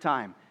period of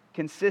time,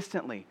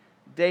 consistently,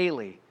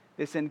 daily,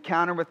 this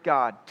encounter with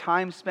God,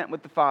 time spent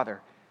with the Father.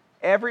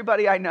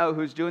 Everybody I know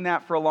who's doing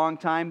that for a long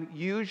time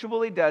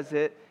usually does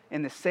it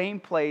in the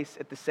same place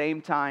at the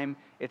same time.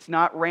 It's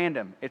not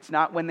random. It's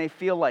not when they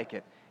feel like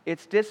it.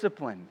 It's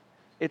discipline.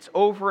 It's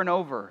over and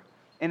over.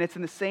 And it's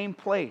in the same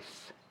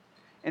place.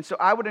 And so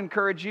I would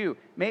encourage you,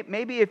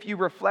 maybe if you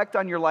reflect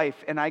on your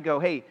life and I go,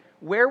 hey,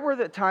 where were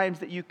the times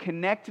that you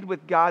connected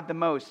with God the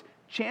most?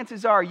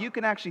 Chances are you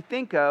can actually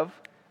think of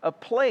a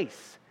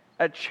place,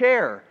 a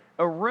chair,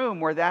 a room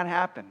where that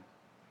happened.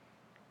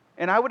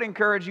 And I would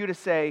encourage you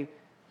to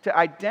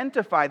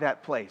identify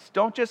that place.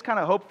 Don't just kind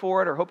of hope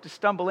for it or hope to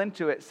stumble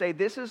into it. Say,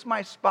 this is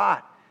my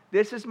spot.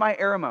 This is my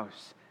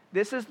eremos.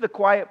 This is the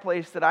quiet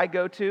place that I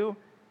go to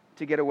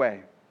get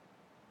away.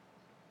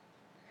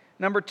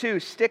 Number 2,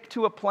 stick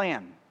to a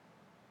plan.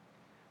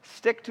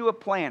 Stick to a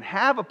plan.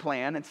 Have a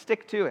plan and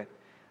stick to it.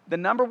 The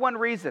number one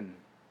reason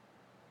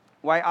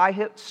why I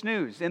hit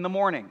snooze in the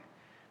morning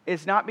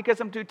is not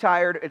because I'm too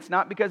tired. It's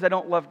not because I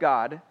don't love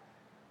God.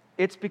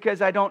 It's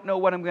because I don't know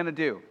what I'm going to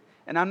do.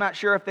 And I'm not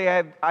sure if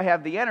I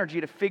have the energy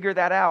to figure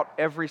that out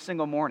every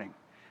single morning.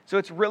 So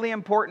it's really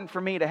important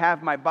for me to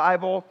have my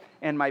Bible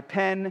and my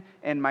pen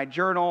and my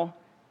journal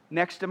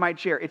next to my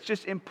chair. It's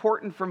just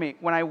important for me.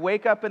 When I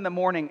wake up in the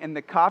morning and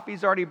the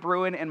coffee's already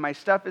brewing and my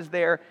stuff is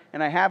there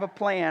and I have a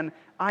plan,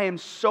 I am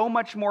so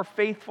much more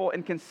faithful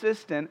and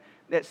consistent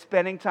at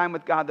spending time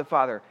with God the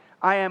Father.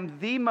 I am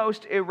the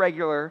most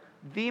irregular,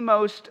 the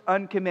most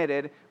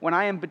uncommitted when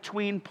I am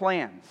between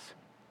plans.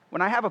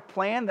 When I have a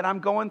plan that I'm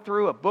going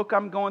through, a book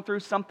I'm going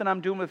through, something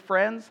I'm doing with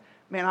friends,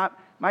 man,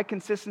 my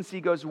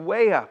consistency goes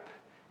way up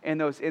in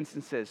those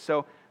instances.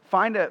 So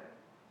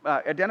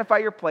identify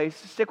your place,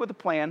 stick with the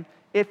plan.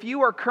 If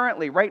you are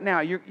currently, right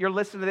now, you're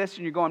listening to this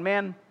and you're going,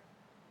 man,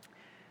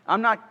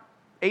 I'm not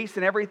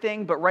acing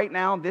everything, but right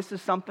now this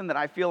is something that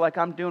I feel like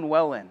I'm doing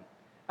well in.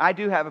 I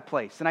do have a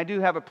place and I do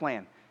have a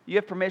plan. You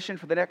have permission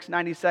for the next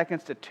 90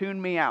 seconds to tune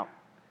me out.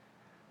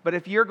 But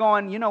if you're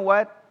going, you know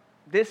what,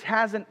 this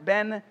hasn't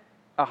been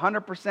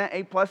 100%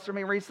 A+ for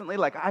me recently,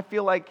 like I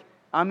feel like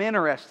I'm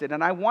interested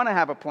and I want to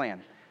have a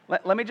plan.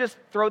 Let me just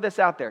throw this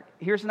out there.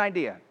 Here's an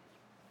idea.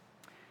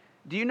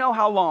 Do you know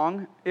how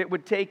long it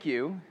would take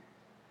you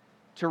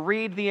to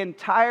read the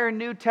entire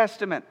New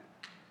Testament?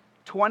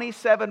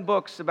 27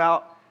 books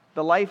about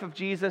the life of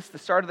Jesus, the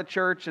start of the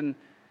church,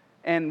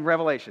 and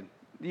Revelation.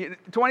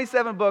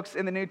 27 books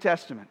in the New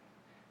Testament.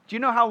 Do you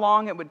know how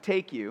long it would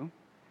take you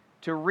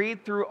to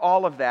read through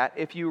all of that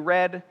if you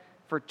read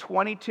for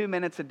 22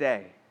 minutes a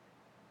day?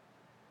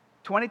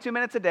 22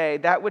 minutes a day,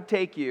 that would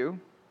take you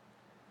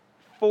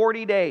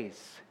 40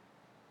 days.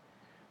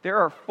 There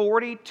are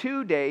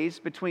 42 days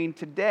between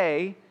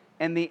today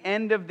and the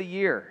end of the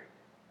year.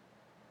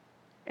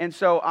 And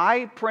so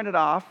I printed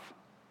off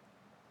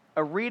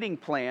a reading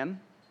plan,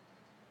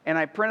 and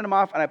I printed them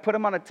off, and I put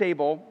them on a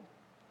table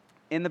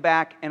in the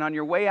back, and on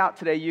your way out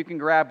today, you can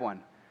grab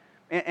one.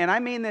 And I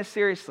mean this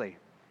seriously.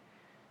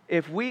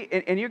 If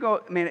you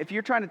go, man, if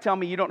you're trying to tell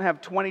me you don't have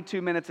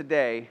 22 minutes a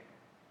day,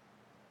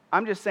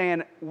 I'm just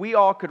saying we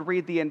all could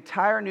read the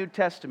entire New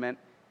Testament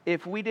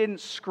if we didn't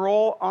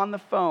scroll on the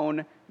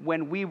phone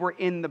when we were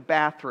in the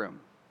bathroom.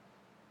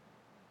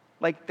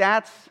 Like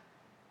I'm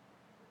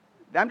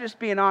just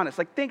being honest.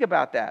 Like, think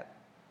about that.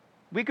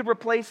 We could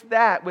replace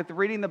that with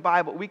reading the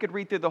Bible. We could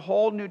read through the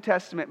whole New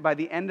Testament by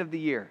the end of the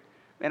year.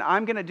 And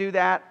I'm going to do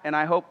that, and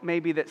I hope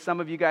maybe that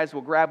some of you guys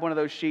will grab one of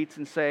those sheets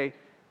and say,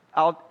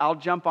 I'll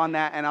jump on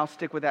that and I'll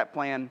stick with that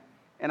plan.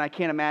 And I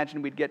can't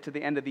imagine we'd get to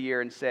the end of the year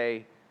and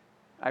say,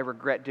 I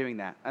regret doing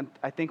that.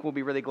 I think we'll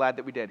be really glad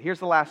that we did. Here's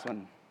the last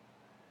one.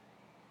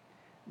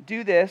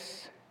 Do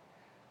this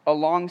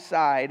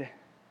alongside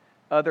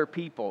other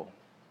people.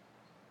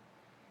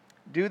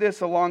 Do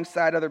this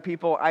alongside other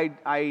people.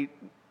 I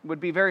would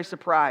be very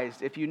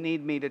surprised if you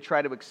need me to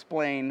try to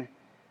explain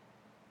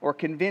or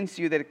convince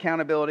you that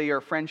accountability or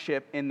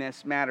friendship in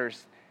this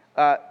matters.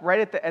 Right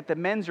at the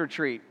men's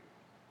retreat,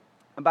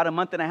 about a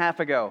month and a half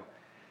ago,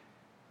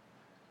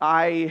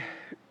 I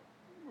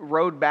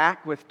rode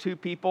back with 2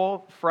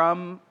 people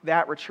from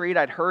that retreat.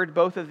 I'd heard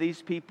both of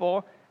these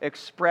people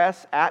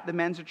express at the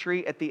men's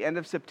retreat at the end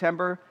of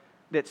September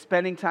that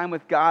spending time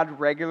with God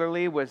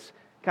regularly was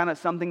kind of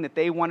something that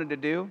they wanted to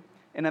do.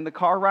 And in the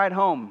car ride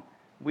home,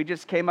 we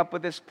just came up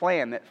with this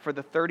plan that for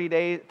the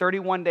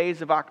 31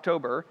 days of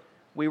October,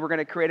 we were going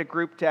to create a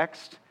group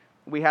text.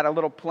 We had a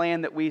little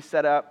plan that we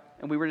set up,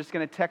 and we were just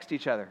going to text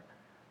each other.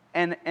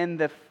 And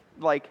the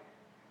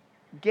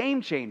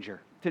game changer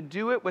to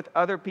do it with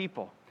other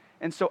people.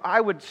 And so I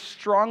would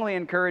strongly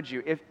encourage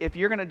you, if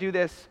you're going to do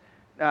this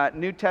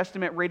New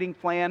Testament reading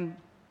plan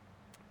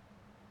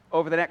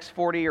over the next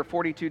 40 or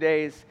 42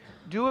 days,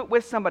 do it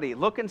with somebody.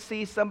 Look and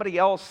see somebody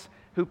else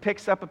who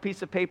picks up a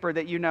piece of paper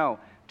that you know.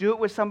 Do it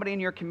with somebody in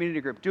your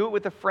community group. Do it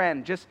with a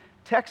friend. Just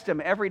text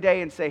them every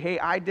day and say, hey,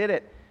 I did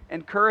it.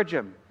 Encourage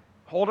them.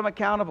 Hold them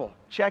accountable.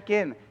 Check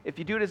in. If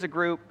you do it as a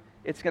group,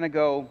 it's going to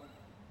go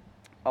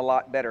a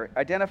lot better.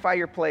 Identify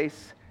your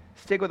place,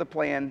 stick with a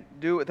plan,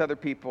 do it with other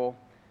people.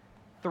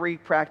 3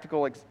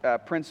 practical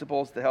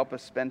principles to help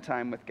us spend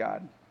time with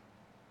God.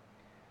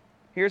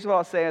 Here's what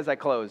I'll say as I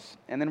close,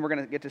 and then we're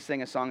going to get to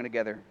sing a song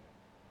together.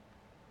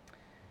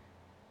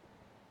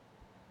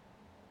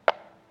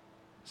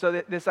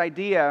 So this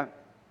idea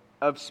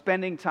of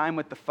spending time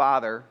with the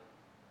Father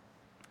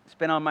has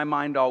been on my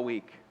mind all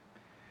week.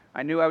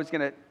 I knew I was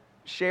going to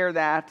share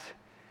that,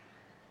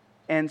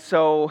 and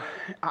so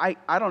I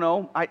don't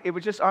know, it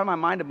was just on my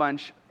mind a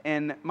bunch,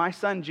 and my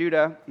son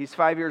Judah, he's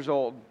 5 years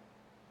old.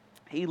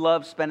 He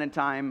loves spending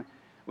time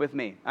with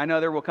me. I know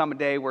there will come a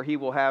day where he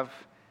will have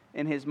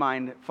in his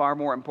mind far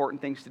more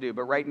important things to do,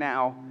 but right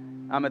now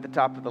I'm at the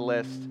top of the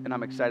list, and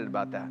I'm excited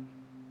about that.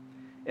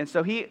 And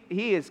so he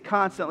is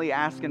constantly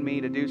asking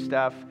me to do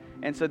stuff,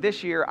 and so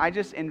this year I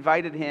just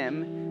invited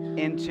him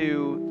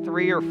into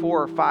 3 or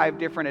 4 or 5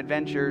 different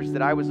adventures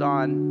that I was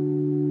on,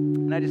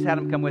 and I just had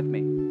him come with me.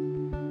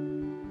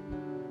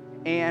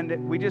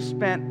 And we just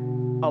spent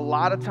a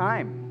lot of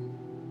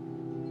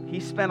time. He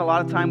spent a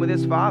lot of time with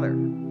his father.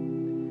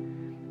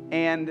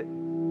 And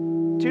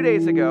 2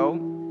 days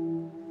ago,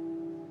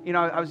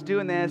 I was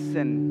doing this,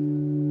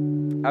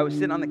 and I was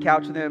sitting on the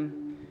couch with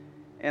him,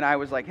 and I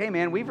was like, hey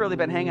man, we've really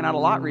been hanging out a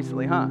lot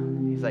recently, huh?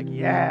 He's like,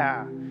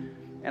 yeah.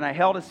 And I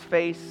held his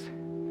face,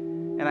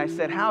 and I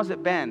said, how's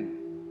it been?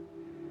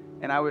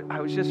 And I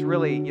was just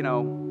really,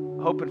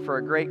 hoping for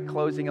a great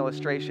closing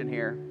illustration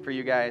here for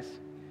you guys.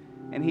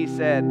 And he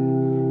said,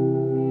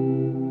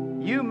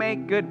 you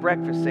make good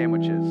breakfast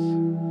sandwiches.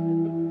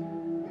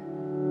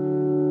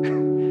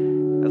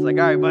 I was like,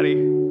 all right, buddy,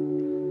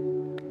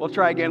 we'll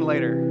try again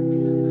later.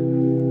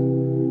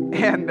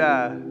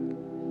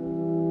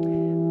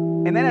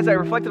 And then as I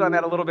reflected on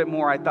that a little bit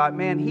more, I thought,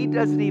 man, he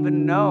doesn't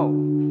even know.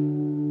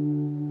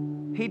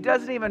 He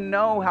doesn't even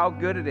know how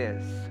good it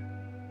is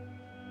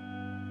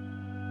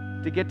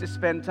to get to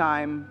spend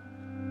time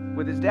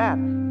with his dad.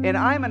 And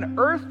I'm an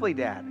earthly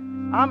dad.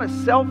 I'm a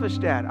selfish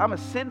dad. I'm a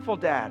sinful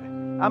dad.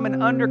 I'm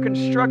an under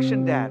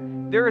construction dad.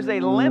 There is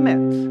a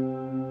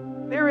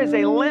limit. There is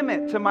a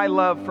limit to my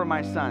love for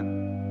my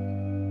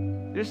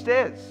son. There just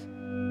is.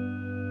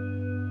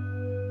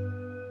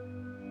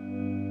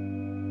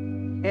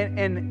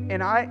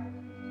 And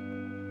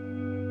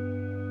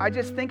I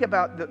just think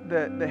about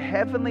the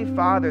Heavenly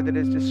Father that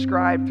is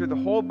described through the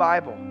whole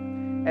Bible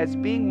as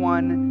being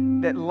one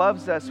that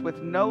loves us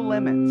with no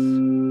limits.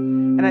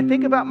 And I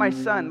think about my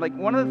son, like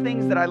one of the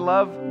things that I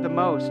love the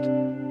most,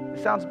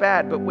 it sounds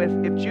bad, but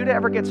if Judah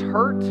ever gets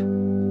hurt,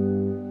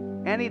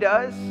 and he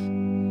does,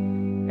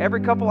 every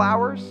couple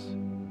hours,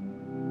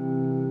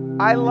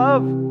 I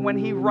love when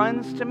he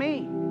runs to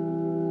me.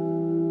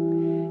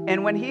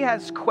 And when he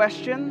has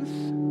questions,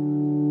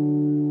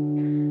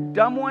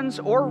 dumb ones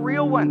or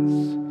real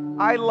ones,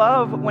 I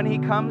love when he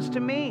comes to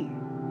me.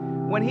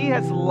 When he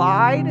has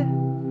lied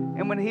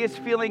and when he is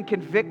feeling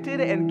convicted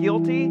and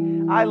guilty,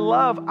 I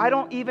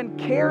don't even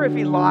care if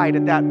he lied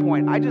at that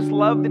point. I just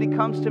love that he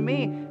comes to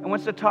me and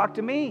wants to talk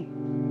to me.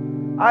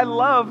 I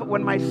love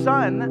when my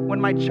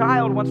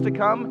child wants to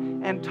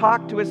come and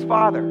talk to his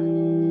father.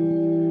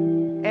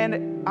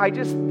 And I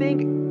just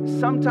think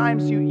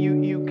sometimes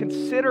you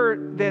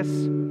consider this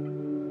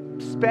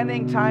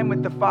spending time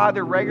with the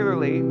Father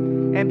regularly,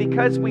 and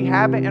because we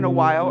haven't in a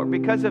while, or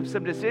because of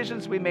some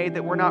decisions we made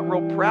that we're not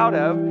real proud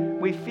of,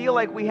 we feel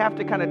like we have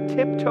to kind of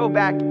tiptoe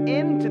back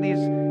into these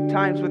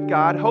times with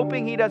God,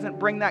 hoping He doesn't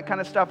bring that kind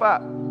of stuff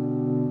up.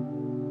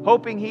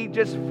 Hoping He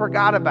just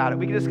forgot about it.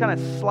 We can just kind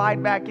of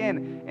slide back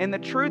in. And the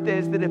truth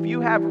is that if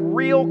you have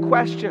real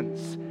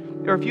questions,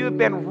 or if you have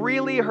been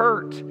really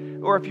hurt,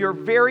 or if you're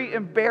very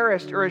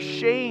embarrassed or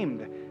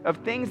ashamed of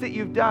things that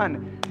you've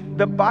done,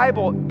 the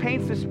Bible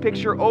paints this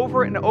picture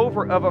over and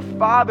over of a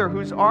father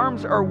whose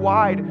arms are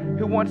wide,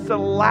 who wants to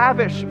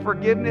lavish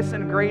forgiveness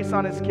and grace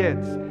on his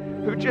kids,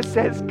 who just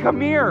says,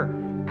 come here,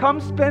 come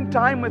spend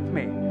time with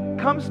me,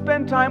 come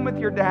spend time with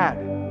your dad.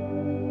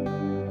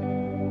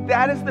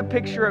 That is the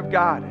picture of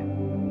God.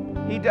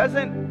 He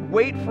doesn't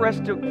wait for us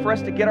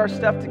to get our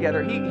stuff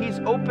together. He's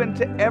open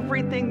to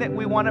everything that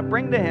we want to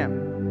bring to Him.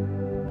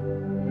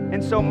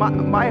 And so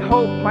my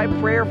hope, my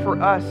prayer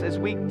for us as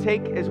we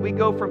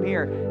go from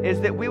here is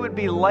that we would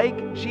be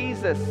like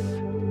Jesus,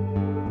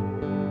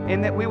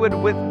 and that we would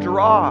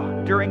withdraw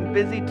during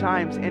busy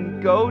times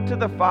and go to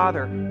the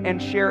Father and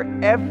share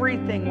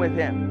everything with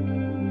Him.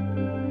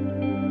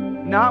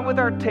 Not with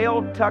our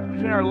tail tucked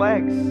between our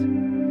legs,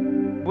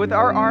 with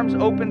our arms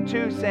open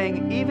too,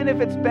 saying, even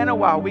if it's been a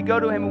while, we go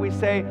to Him and we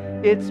say,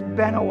 it's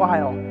been a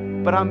while,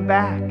 but I'm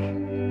back.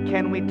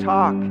 Can we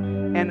talk?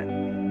 And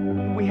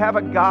we have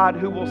a God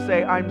who will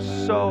say, I'm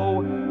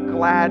so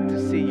glad to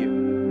see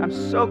you. I'm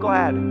so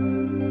glad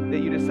that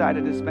you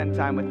decided to spend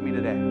time with me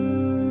today.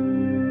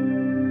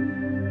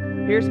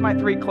 Here's my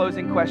 3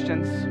 closing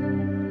questions.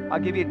 I'll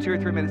give you 2 or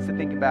 3 minutes to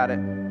think about it.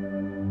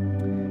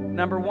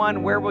 Number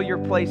 1, where will your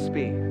place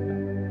be?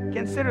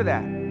 Consider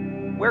that.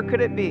 Where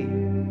could it be?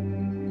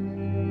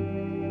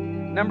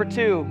 Number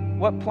 2,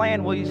 what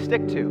plan will you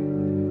stick to?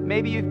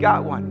 Maybe you've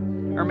got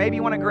one. Or maybe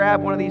you want to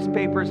grab one of these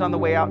papers on the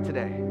way out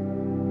today.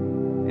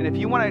 And if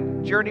you want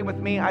to journey with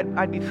me,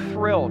 I'd be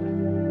thrilled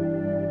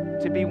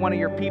to be one of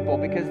your people,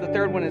 because the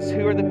third one is,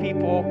 who are the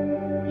people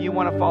you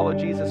want to follow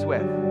Jesus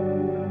with?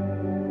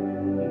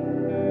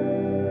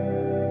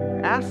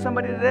 Ask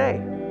somebody today.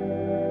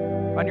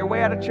 On your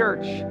way out of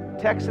church,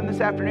 text them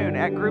this afternoon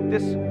at group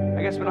this.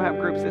 I guess we don't have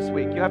groups this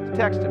week. You have to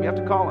text them. You have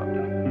to call them.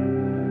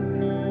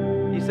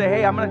 You say,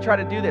 hey, I'm going to try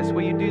to do this.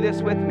 Will you do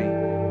this with me?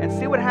 And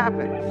see what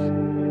happens.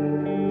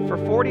 For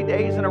 40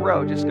 days in a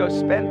row, just go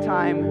spend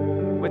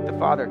time with the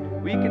Father.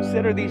 Will you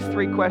consider these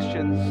 3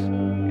 questions?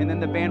 And then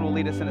the band will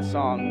lead us in a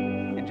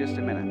song in just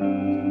a minute.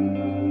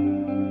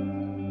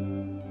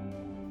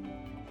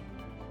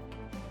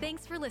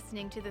 Thanks for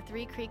listening to the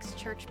Three Creeks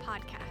Church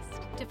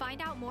podcast. To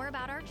find out more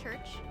about our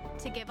church,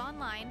 to give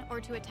online, or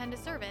to attend a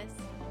service,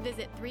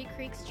 visit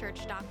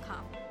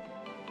threecreekschurch.com.